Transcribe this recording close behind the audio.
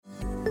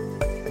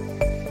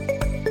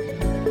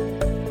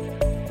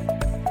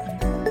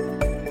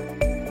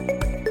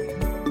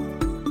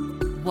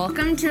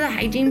Welcome to the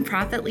Hygiene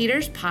Profit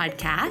Leaders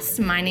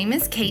podcast. My name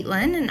is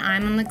Caitlin, and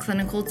I'm on the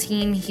clinical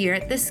team here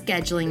at the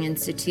Scheduling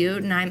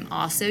Institute, and I'm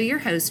also your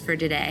host for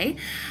today.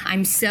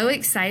 I'm so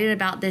excited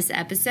about this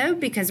episode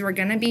because we're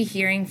going to be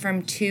hearing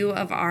from two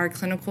of our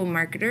clinical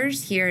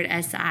marketers here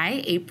at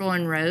SI, April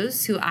and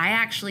Rose, who I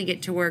actually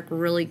get to work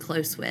really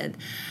close with.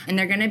 And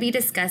they're going to be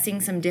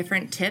discussing some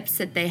different tips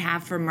that they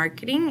have for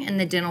marketing in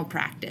the dental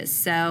practice.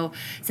 So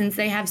since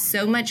they have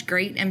so much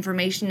great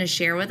information to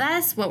share with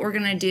us, what we're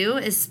going to do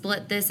is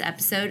split this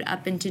episode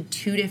up into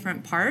two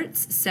different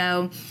parts.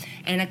 So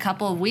in a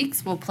couple of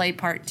weeks, we'll play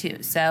part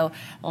 2. So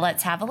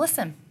let's have a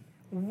listen.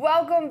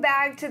 Welcome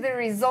back to the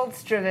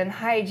Results Driven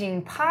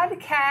Hygiene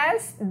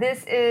Podcast.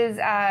 This is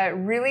a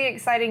really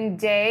exciting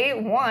day.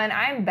 One,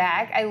 I'm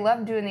back. I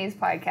love doing these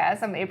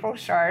podcasts. I'm April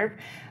Sharp.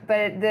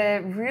 But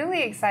the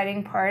really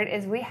exciting part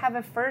is we have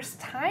a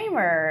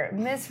first-timer,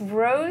 Miss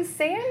Rose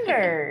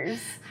Sanders.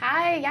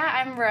 Hi,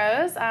 yeah, I'm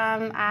Rose.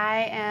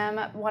 I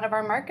am one of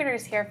our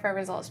marketers here for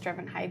Results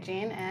Driven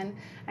Hygiene, and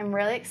I'm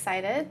really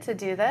excited to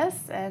do this.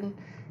 And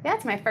yeah,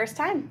 it's my first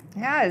time.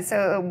 Yeah,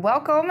 so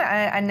welcome.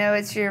 I know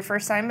it's your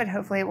first time, but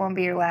hopefully it won't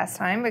be your last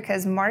time,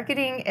 because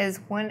marketing is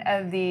one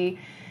of the,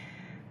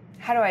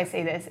 how do I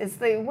say this? It's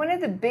one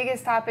of the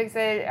biggest topics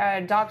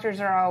that doctors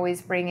are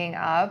always bringing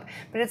up,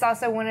 but it's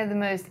also one of the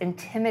most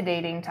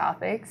intimidating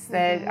topics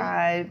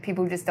that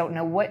people just don't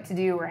know what to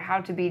do or how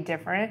to be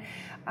different.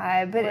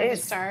 But where to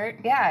start.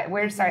 Yeah,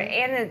 where to start.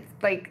 And it's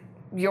like,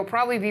 you'll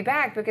probably be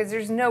back because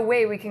there's no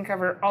way we can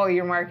cover all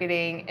your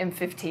marketing in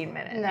 15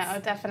 minutes. No,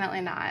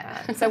 definitely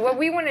not. So what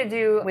we want to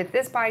do with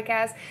this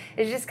podcast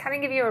is just kind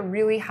of give you a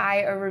really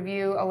high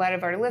overview. A lot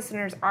of our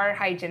listeners are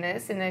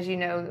hygienists, and as you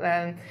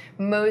know,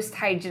 most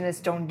hygienists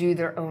don't do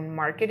their own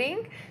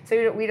marketing.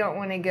 So we don't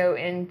want to go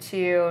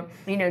into,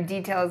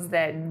 details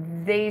that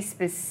they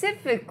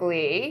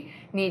specifically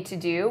need to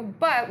do,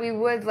 but we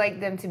would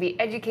like them to be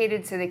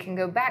educated so they can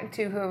go back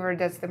to whoever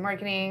does the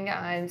marketing.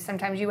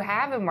 Sometimes you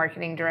have a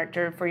marketing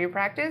director for your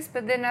practice,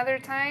 but then other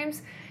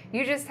times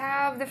you just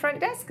have the front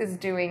desk is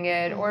doing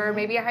it, or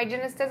maybe a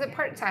hygienist does it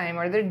part-time,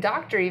 or the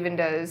doctor even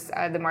does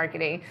the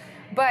marketing.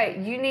 But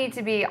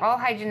all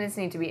hygienists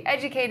need to be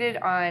educated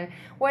on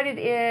what it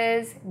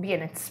is, be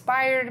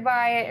inspired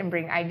by it, and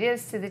bring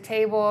ideas to the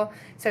table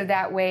so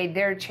that way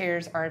their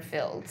chairs are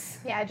filled.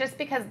 Yeah, just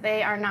because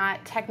they are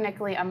not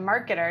technically a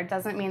marketer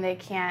doesn't mean they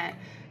can't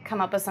come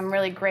up with some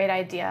really great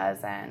ideas.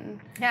 And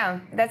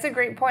yeah, that's a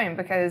great point,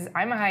 because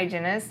I'm a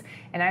hygienist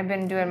and I've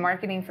been doing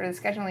marketing for the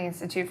Scheduling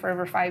Institute for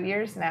over 5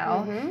 years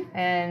now,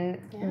 and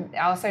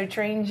also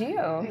trained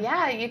you.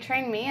 Yeah, you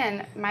trained me,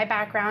 and my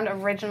background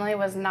originally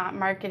was not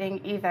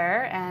marketing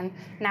either, and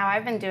now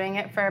I've been doing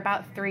it for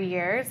about 3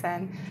 years,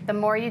 and the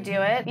more you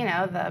do it,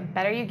 the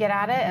better you get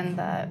at it, and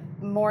the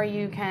more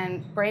you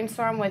can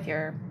brainstorm with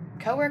your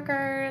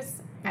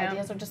coworkers,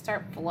 ideas will just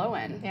start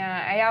flowing.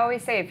 Yeah, I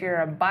always say if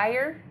you're a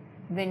buyer,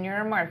 then you're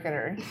a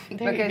marketer.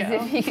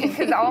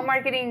 Because all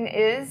marketing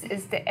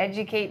is to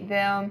educate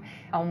them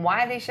on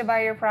why they should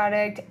buy your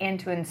product and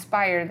to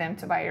inspire them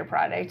to buy your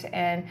product.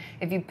 And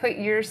if you put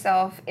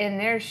yourself in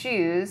their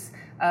shoes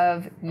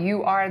of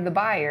you are the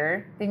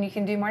buyer, then you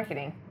can do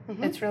marketing.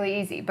 It's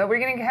really easy. But we're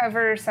going to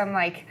cover some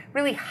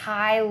really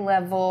high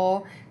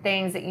level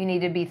things that you need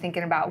to be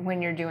thinking about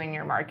when you're doing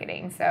your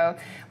marketing. So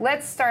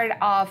let's start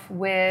off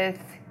with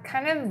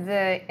kind of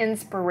the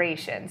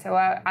inspiration. So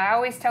I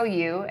always tell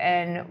you,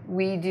 and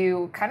we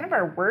do kind of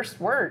our worst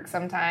work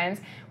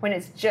sometimes when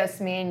it's just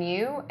me and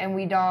you, and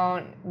we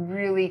don't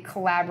really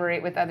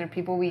collaborate with other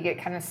people. We get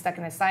kind of stuck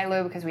in a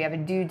silo because we have a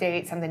due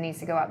date, something needs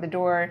to go out the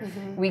door.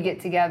 We get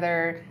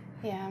together,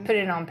 put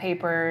it on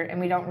paper, and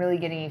we don't really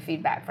get any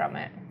feedback from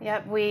it.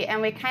 Yep, we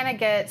kind of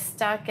get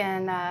stuck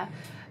in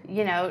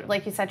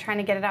like you said, trying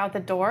to get it out the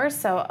door.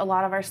 So a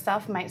lot of our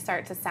stuff might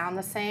start to sound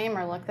the same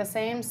or look the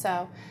same.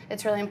 So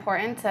it's really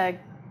important to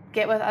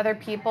get with other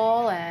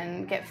people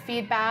and get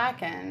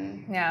feedback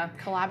and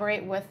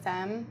collaborate with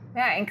them.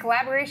 Yeah, and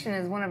collaboration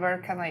is one of our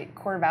kind of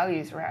core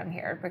values around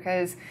here,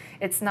 because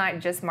it's not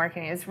just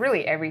marketing, it's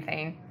really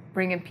everything.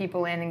 Bringing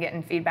people in and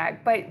getting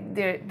feedback. But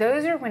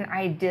those are when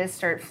ideas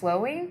start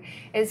flowing,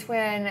 is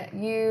when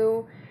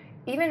you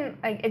even,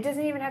 it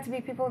doesn't even have to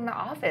be people in the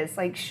office.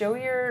 Show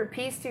your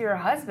piece to your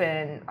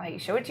husband.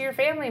 Show it to your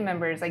family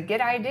members. Get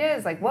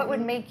ideas. What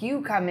would make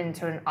you come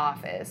into an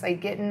office?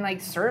 Getting,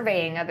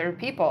 surveying other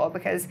people,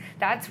 because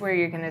that's where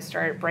you're going to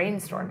start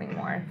brainstorming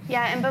more.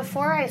 Yeah, and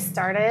before I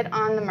started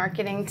on the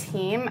marketing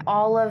team,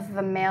 all of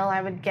the mail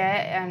I would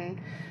get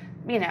and,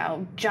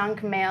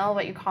 junk mail,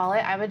 what you call it,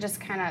 I would just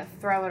kind of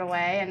throw it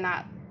away and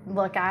not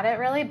look at it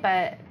really.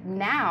 But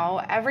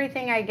now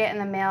everything I get in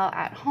the mail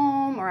at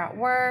home or at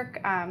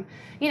work,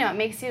 it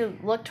makes you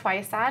look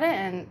twice at it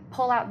and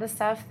pull out the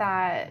stuff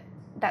that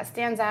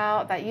stands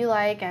out, that you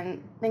like,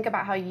 and think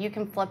about how you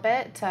can flip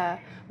it to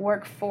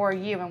work for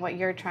you and what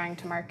you're trying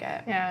to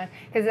market. Yeah,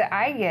 because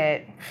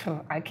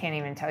I can't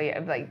even tell you,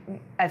 like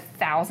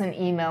 1,000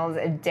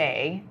 emails a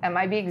day. I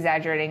might be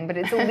exaggerating, but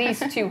it's at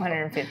least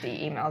 250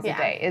 emails a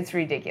day. It's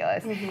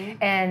ridiculous.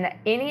 And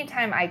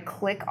anytime I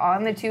click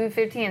on the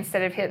 250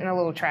 instead of hitting the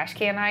little trash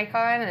can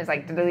icon, it's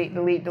like delete,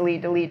 delete,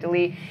 delete, delete,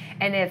 delete.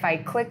 And if I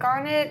click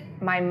on it,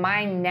 my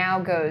mind now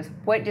goes,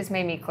 what just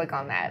made me click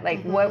on that?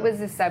 Like, what was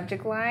the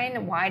subject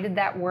line? Why did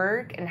that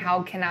work? And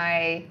how can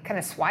I kind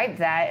of swipe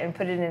that and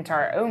put it into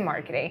our own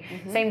marketing?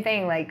 Same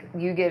thing, like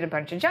you get a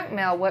bunch of junk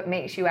mail, what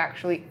makes you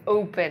actually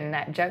open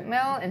that junk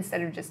mail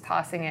instead of just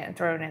tossing it and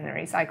throwing it in the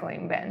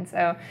recycling bin?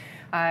 So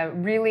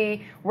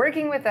really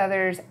working with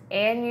others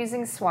and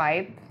using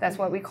Swipe, that's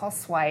what we call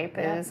Swipe,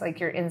 is like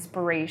your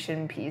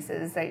inspiration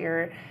pieces that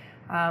you're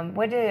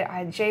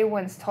Jay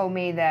once told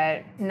me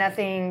that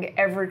nothing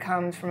ever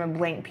comes from a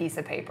blank piece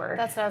of paper.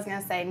 That's what I was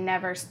going to say.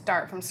 Never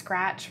start from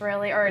scratch,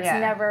 really, or it's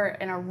never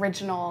an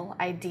original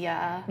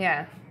idea.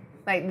 Yeah.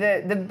 Like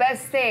the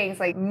best things,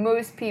 like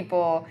most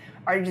people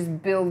are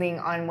just building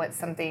on what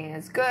something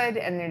is good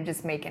and they're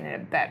just making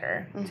it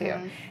better too.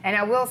 And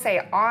I will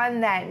say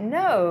on that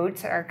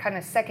note, our kind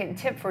of second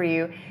tip for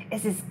you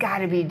is it's got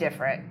to be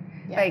different.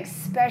 Like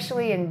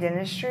especially in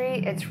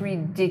dentistry, it's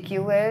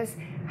ridiculous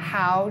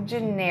how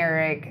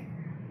generic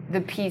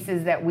the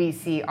pieces that we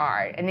see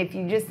are. And if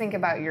you just think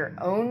about your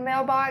own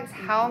mailbox,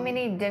 how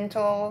many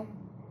dental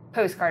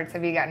postcards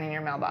have you gotten in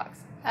your mailbox?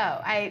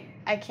 Oh, I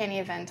can't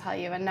even tell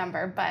you a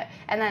number,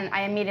 and then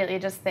I immediately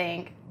just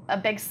think a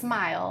big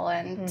smile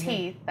and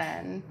teeth,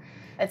 and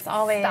it's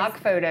always stock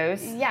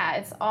photos. Yeah,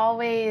 it's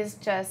always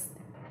just,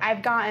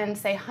 I've gotten,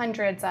 say,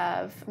 hundreds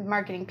of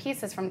marketing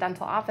pieces from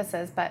dental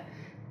offices, but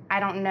I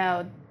don't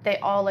know, they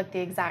all look the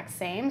exact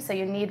same, so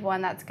you need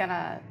one that's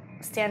gonna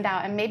stand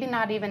out and maybe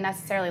not even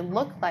necessarily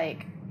look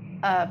like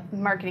a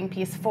marketing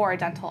piece for a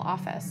dental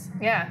office.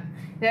 Yeah,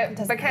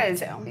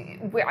 because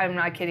I'm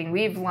not kidding.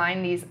 We've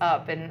lined these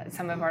up in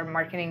some of our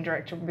marketing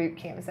director boot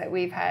camps that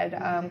we've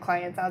had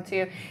clients out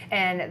to,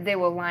 and they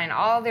will line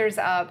all theirs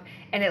up,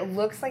 and it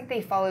looks like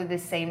they follow the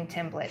same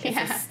template. It's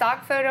a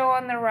stock photo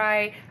on the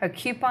right, a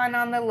coupon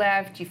on the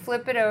left, you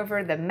flip it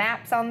over, the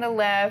map's on the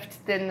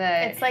left, then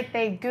It's like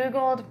they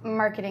Googled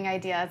marketing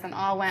ideas and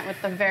all went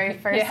with the very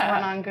first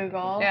one on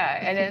Google.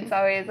 Yeah, and it's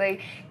always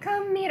like,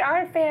 come meet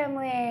our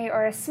family,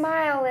 or a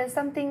smile is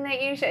something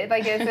that you should,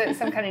 like it's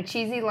some kind of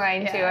cheesy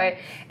line to it.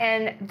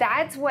 And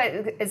that's what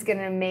is going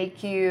to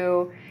make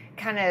you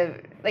kind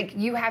of, like,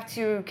 you have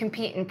to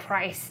compete in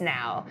price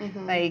now.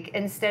 Like,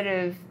 instead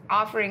of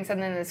offering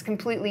something that's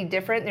completely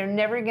different, they're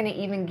never going to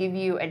even give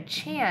you a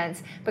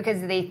chance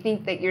because they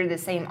think that you're the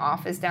same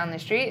office down the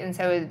street, and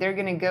so they're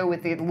going to go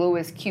with the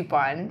lowest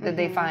coupon that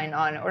they find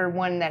on, or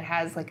one that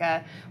has like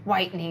a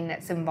whitening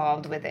that's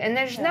involved with it. And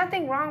there's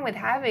nothing wrong with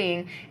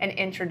having an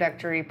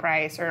introductory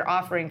price or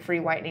offering free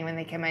whitening when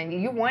they come in.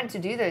 You want to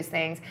do those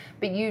things,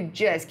 but you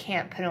just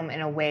can't put them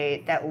in a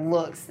way that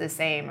looks the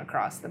same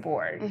across the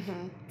board.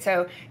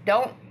 So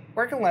don't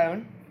work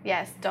alone.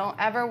 Yes, don't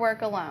ever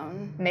work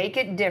alone. Make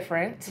it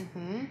different.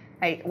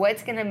 Like,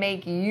 what's going to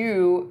make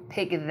you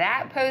pick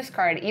that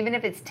postcard, even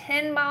if it's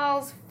 10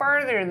 miles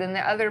further than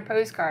the other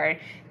postcard,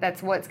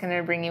 that's what's going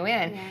to bring you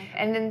in.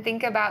 And then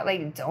think about,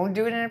 like, don't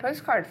do it in a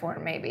postcard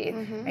form, maybe.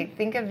 Like,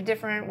 think of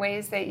different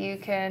ways that you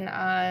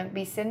can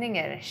be sending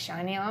it, a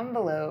shiny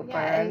envelope.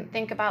 And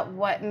think about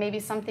what maybe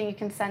something you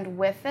can send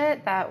with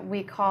it that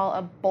we call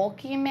a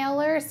bulky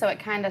mailer, so it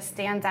kind of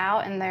stands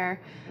out in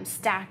their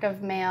stack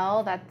of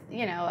mail. That,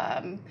 you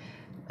know,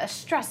 a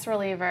stress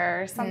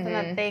reliever, something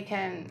that they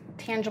can,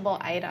 tangible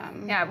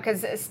item. Yeah,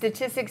 because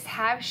statistics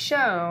have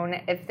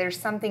shown if there's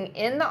something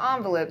in the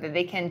envelope that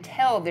they can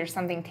tell there's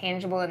something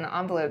tangible in the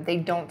envelope, they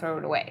don't throw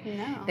it away.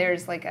 No.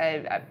 There's like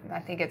I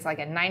think it's like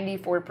a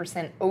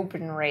 94%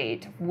 open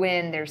rate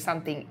when there's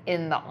something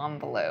in the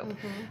envelope.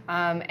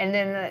 And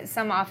then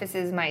some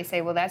offices might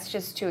say, well, that's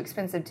just too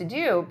expensive to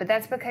do, but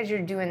that's because you're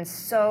doing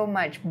so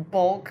much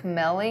bulk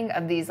mailing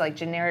of these like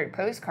generic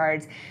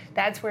postcards.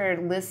 That's where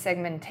list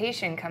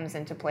segmentation comes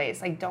into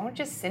place. Like, don't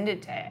just send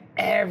it to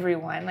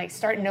everyone. Like,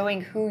 start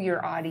knowing who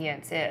your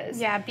audience is.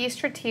 Yeah, be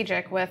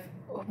strategic with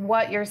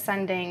what you're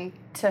sending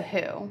to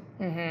who.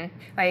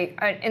 Like,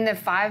 in the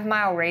 5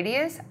 mile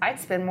radius, I'd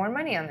spend more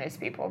money on those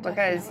people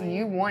because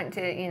you want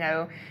to, you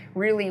know,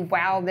 really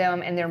wow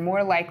them, and they're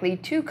more likely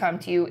to come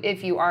to you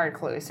if you are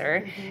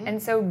closer. And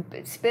so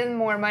spend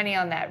more money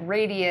on that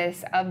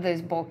radius of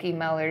those bulky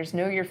mailers.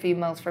 Know your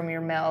females from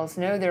your males.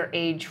 Know their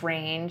age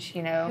range,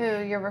 you know.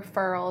 Who your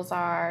referrals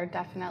are,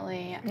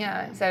 definitely.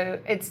 Yeah, so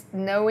it's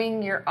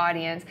knowing your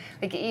audience.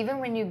 Like, even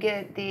when you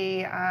get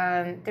the,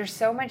 there's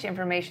so much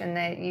information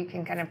that you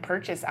can kind of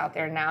purchase out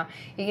there now.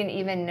 You can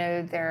even know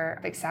their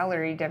like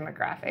salary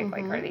demographic.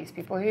 Like, are these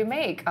people who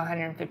make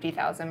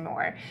 $150,000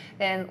 more?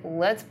 Then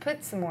let's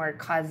put some more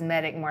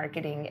cosmetic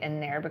marketing in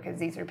there, because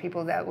these are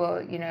people that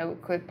will, you know,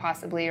 could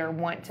possibly or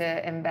want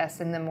to invest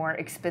in the more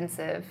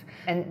expensive,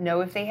 and know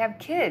if they have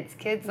kids.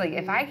 Kids, like,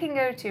 if I can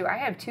go to, I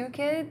have 2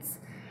 kids,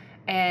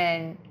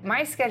 And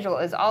my schedule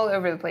is all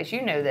over the place.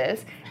 You know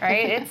this,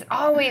 right? It's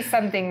always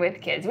something with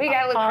kids. We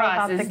got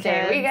lacrosse this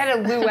day. We got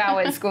a luau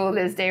at school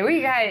this day.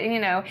 We got,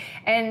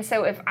 and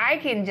so if I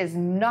can just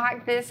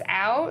knock this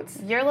out.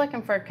 You're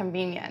looking for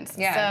convenience.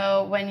 Yeah.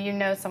 So when you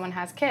know someone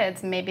has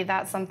kids, maybe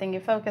that's something you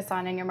focus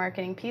on in your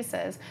marketing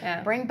pieces.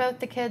 Yeah. Bring both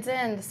the kids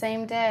in the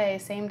same day,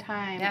 same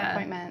time,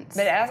 appointments.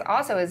 But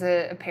also as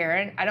a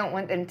parent, I don't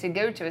want them to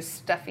go to a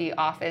stuffy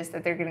office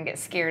that they're going to get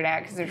scared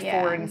at because there's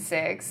 4 and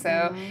 6.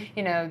 So,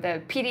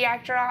 the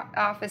pediatric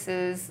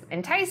offices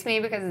entice me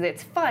because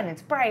it's fun,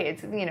 it's bright,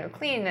 it's,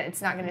 clean,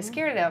 it's not going to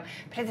scare them.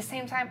 But at the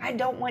same time, I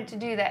don't want to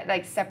do that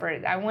like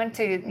separate. I want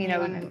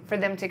to, for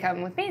them to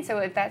come with me. So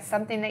if that's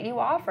something that you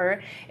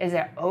offer is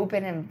an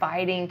open,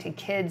 inviting to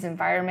kids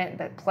environment,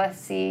 but plus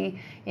C,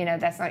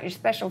 that's not your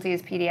specialty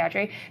is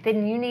pediatric,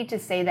 then you need to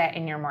say that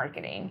in your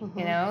marketing,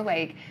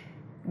 like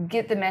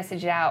get the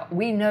message out.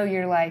 We know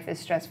your life is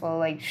stressful.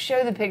 Like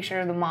show the picture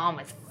of the mom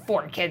with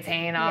 4 kids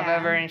hanging off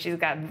of her and she's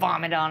got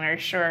vomit on her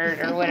shirt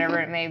or whatever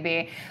it may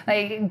be.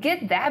 Like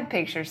get that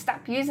picture.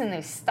 Stop using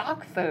those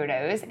stock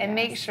photos and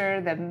make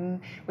sure that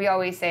we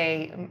always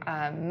say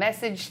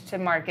message to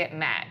market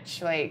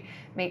match. Like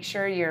make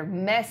sure your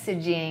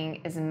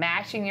messaging is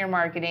matching your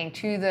marketing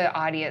to the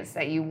audience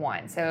that you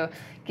want. So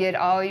get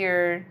all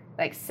your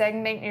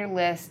segment your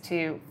list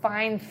to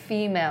find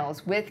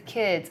females with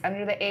kids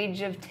under the age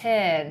of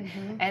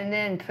 10 and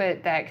then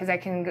put that, because I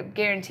can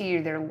guarantee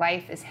you their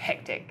life is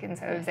hectic. And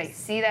so if they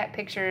see that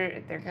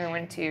picture, they're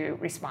going to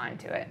respond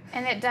to it.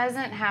 And it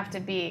doesn't have to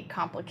be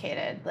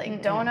complicated.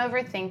 Don't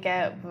overthink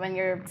it. When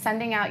you're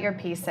sending out your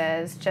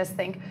pieces, just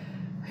think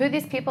who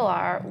these people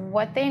are,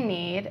 what they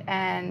need,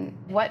 and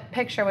what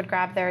picture would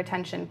grab their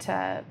attention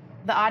to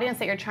the audience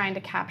that you're trying to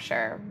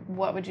capture.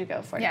 What would you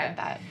go for to get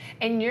that?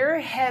 And your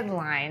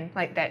headline,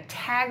 like that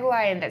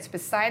tagline that's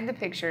beside the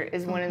picture,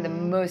 is one of the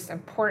most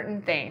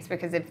important things,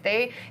 because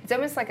it's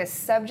almost like a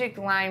subject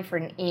line for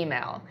an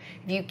email.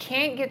 If you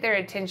can't get their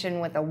attention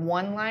with a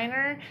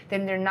one-liner,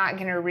 then they're not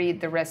going to read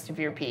the rest of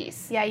your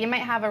piece. Yeah, you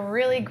might have a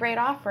really great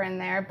offer in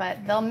there, but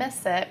they'll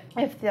miss it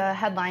if the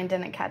headline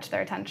didn't catch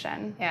their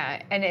attention.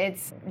 Yeah, and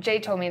Jay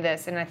told me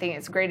this, and I think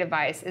it's great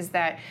advice, is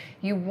that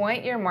you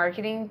want your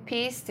marketing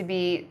piece to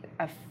be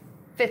a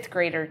 5th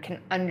grader can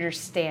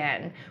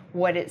understand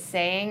what it's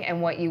saying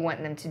and what you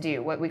want them to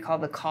do, what we call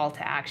the call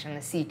to action, the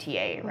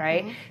CTA,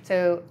 right?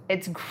 So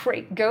it's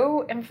great.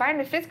 Go and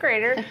find a 5th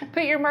grader,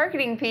 put your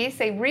marketing piece,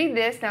 say, read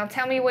this, now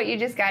tell me what you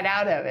just got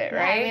out of it,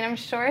 right? I mean, I'm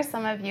sure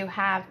some of you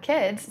have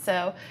kids,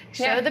 so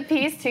show the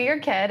piece to your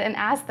kid and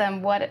ask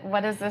them, what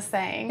is this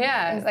saying?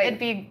 Yeah. It'd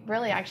be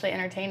really actually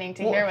entertaining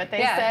to hear what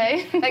they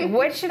say. Like,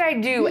 what should I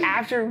do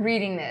after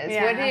reading this?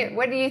 Yeah.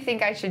 What do you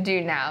think I should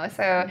do now?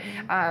 So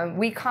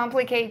we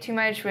complicate too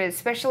much,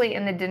 especially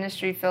in the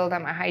dentistry field.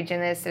 I'm a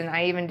hygienist, and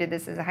I even did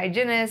this as a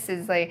hygienist,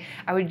 is like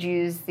I would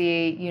use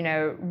the,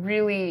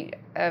 really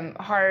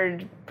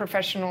hard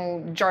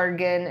professional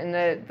jargon and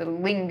the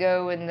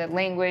lingo and the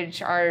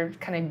language, our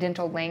kind of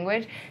dental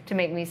language, to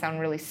make me sound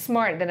really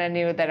smart, that I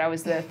knew that I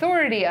was the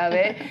authority of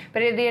it.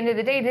 But at the end of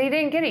the day, they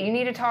didn't get it. You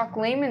need to talk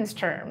layman's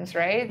terms,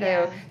 right?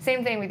 Yeah. The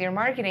same thing with your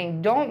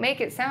marketing. Don't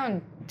make it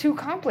sound too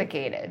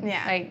complicated.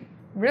 Yeah. Like,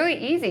 really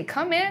easy.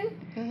 Come in,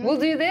 we'll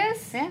do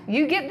this,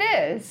 you get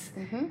this.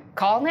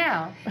 Call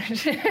now.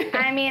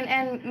 I mean,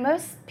 and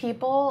most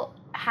people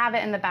have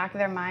it in the back of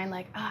their mind,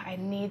 like, oh, I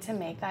need to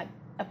make that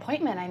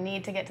appointment. I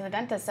need to get to the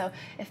dentist. So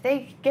if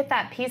they get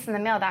that piece in the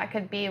mail, that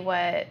could be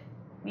what,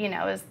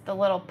 is the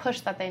little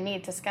push that they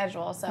need to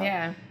schedule. So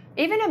yeah.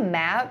 Even a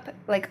map,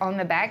 like on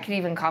the back, could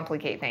even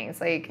complicate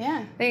things. Like,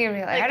 they can be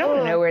like, I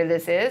don't know where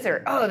this is,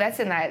 or that's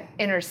in that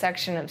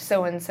intersection of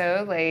so and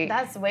so. Like,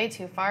 that's way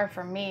too far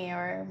for me,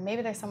 or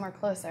maybe they're somewhere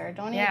closer.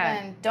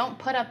 Don't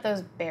put up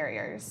those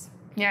barriers.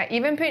 Yeah,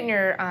 even putting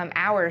your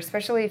hours,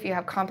 especially if you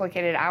have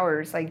complicated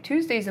hours, like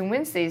Tuesdays and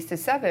Wednesdays to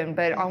 7,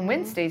 but on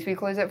Wednesdays we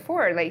close at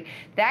 4. Like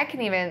that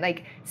can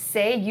even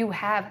say you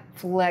have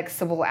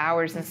flexible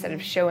hours instead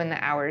of showing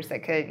the hours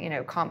that could,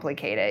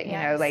 complicate it.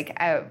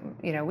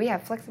 We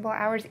have flexible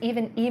hours,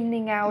 even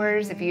evening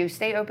hours. If you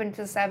stay open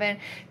till 7,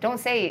 don't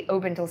say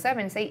open till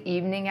 7, say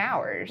evening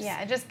hours.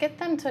 Yeah, just get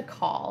them to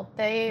call.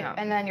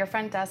 And then your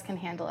front desk can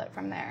handle it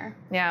from there.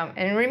 Yeah,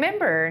 and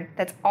remember,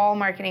 that's all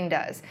marketing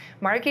does.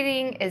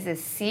 Marketing is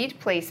a seed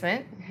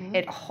placement.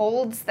 It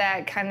holds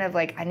that kind of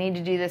like, I need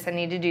to do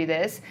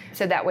this.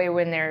 So that way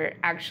when they're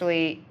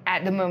actually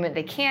at the moment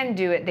they can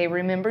do it, they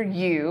remember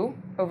you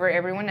over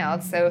everyone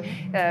else. So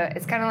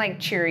it's kind of like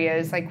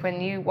Cheerios. Like when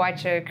you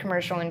watch a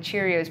commercial and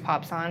Cheerios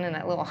pops on and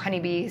that little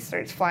honeybee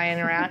starts flying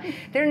around,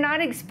 they're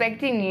not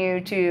expecting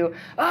you to,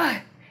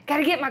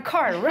 gotta get my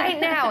car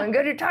right now and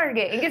go to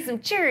Target and get some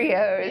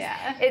Cheerios.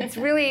 Yeah. It's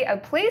really a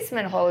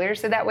placement holder,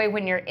 so that way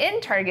when you're in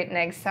Target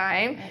next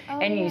time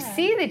you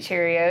see the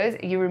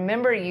Cheerios, you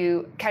remember,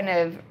 you kind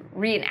of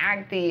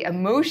reenact the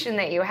emotion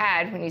that you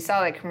had when you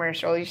saw that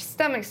commercial, your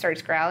stomach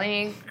starts growling,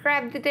 and you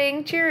grab the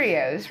dang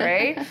Cheerios,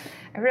 right?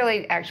 I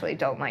really actually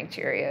don't like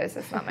Cheerios.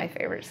 It's not my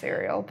favorite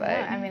cereal, but...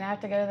 Yeah, I mean, I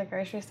have to go to the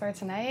grocery store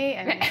tonight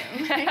and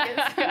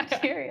get some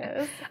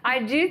Cheerios. I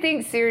do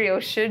think cereal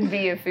should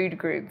be a food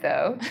group,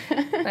 though.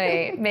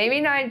 Like,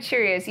 maybe not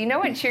Cheerios. You know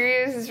what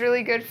Cheerios is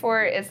really good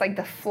for? It's like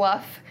the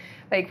fluff.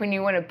 Like when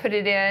you want to put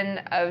it in,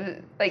 I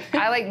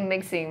like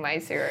mixing my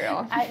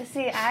cereal. I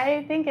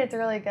think it's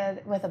really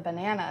good with a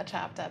banana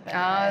chopped up in it. Oh,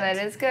 that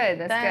is good.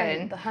 That's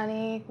then good. The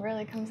honey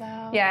really comes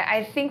out. Yeah,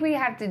 I think we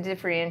have to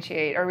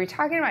differentiate. Are we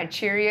talking about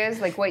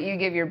Cheerios, like what you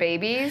give your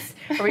babies?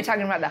 Or are we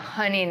talking about the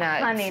honey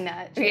nuts? Honey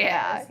nut.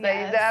 Yeah, yes.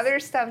 The other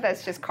stuff,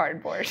 that's just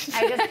cardboard.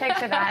 I just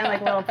picture that in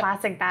like a little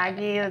plastic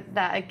baggie,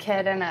 that a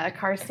kid in a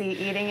car seat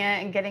eating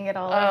it and getting it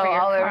all over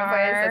your all car. over the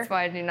place. That's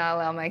why I do not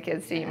allow my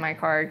kids to eat my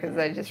car, because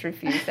I just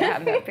refuse to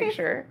have that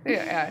picture.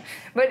 Yeah.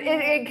 But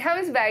it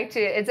comes back to,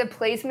 it's a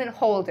placement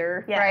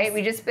holder, yes. right?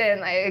 We just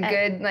spent like a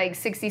good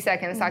 60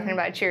 seconds talking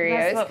about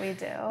Cheerios. That's what we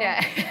do. Yeah.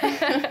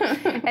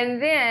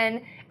 And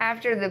then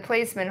after the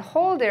placement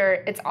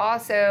holder, it's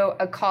also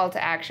a call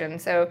to action.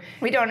 So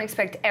we don't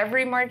expect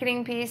every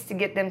marketing piece to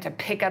get them to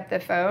pick up the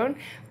phone,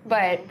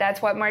 but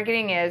that's what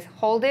marketing is.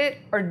 Hold it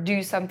or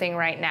do something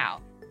right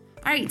now.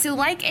 All right, so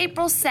like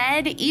April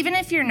said, even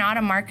if you're not a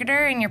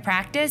marketer in your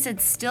practice,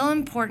 it's still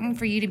important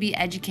for you to be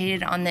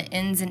educated on the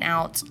ins and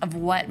outs of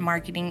what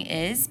marketing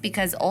is,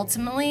 because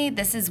ultimately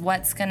this is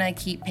what's gonna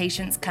keep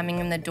patients coming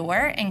in the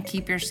door and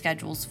keep your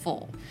schedules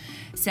full.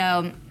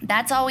 So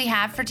that's all we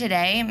have for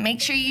today.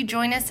 Make sure you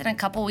join us in a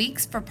couple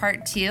weeks for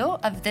part 2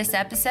 of this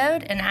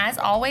episode. And as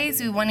always,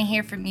 we want to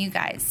hear from you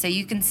guys. So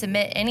you can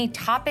submit any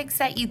topics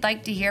that you'd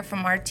like to hear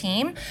from our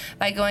team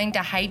by going to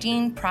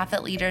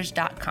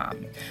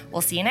hygieneprofitleaders.com.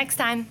 We'll see you next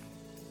time.